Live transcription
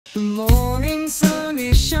The morning sun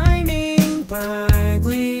is shining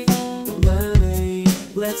brightly.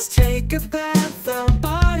 Let's take a bath, our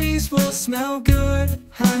bodies will smell good,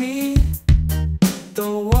 honey.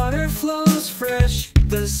 The water flows fresh,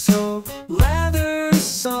 the soap lathers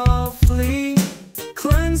softly.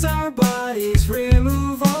 Cleanse our bodies,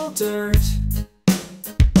 remove all dirt.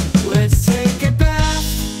 Let's take a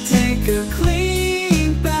bath, take a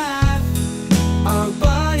clean bath. Our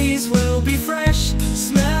bodies will be fresh,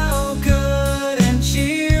 smell good and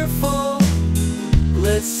cheerful.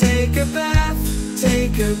 Let's take a bath,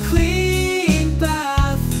 take a clean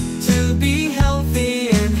bath, to be healthy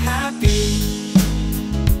and happy.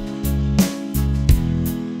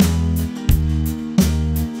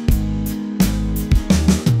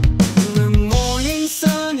 The morning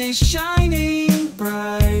sun is shining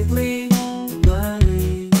brightly.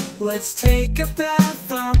 Let's take a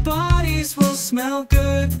bath, our bodies will smell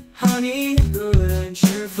good, honey. Good and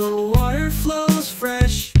cheerful, water flows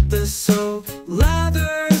fresh, the soap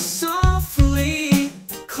lathers softly.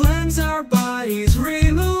 Cleanse our bodies,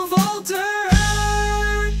 remove all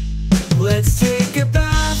dirt. Let's take a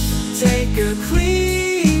bath, take a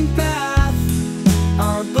clean bath.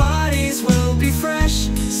 Our bodies will be fresh,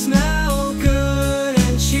 smell good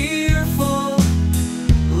and cheerful.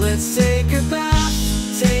 Let's take a bath,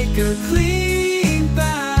 take a clean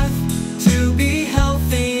bath, to be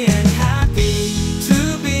healthy and happy,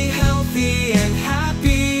 to be healthy and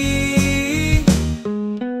happy.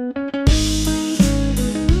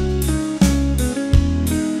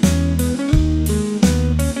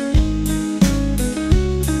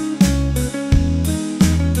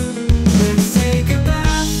 Let's take a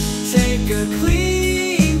bath, take a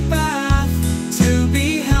clean bath, to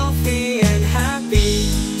be healthy and happy,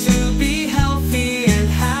 to be healthy and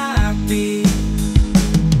happy.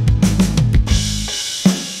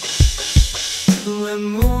 The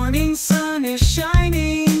morning sun is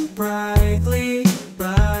shining brightly.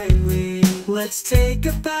 Let's take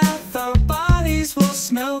a bath, our bodies will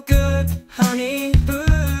smell good, honey.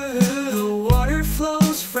 The water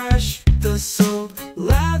flows fresh, the soap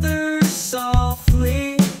lathers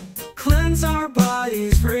softly. Cleanse our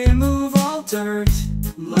bodies, remove all dirt.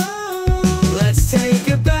 Let's take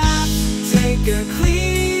a bath, take a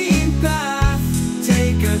clean bath,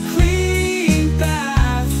 take a clean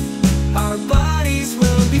bath. Our bodies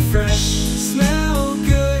will be fresh, smell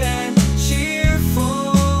good and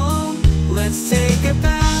cheerful. Let's take a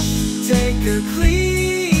bath, take a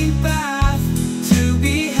clean bath, to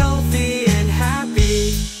be healthy and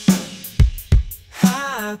happy,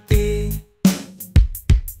 happy.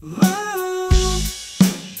 Whoa.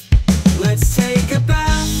 Let's take a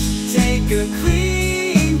bath, take a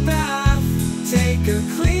clean bath, take a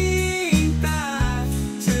clean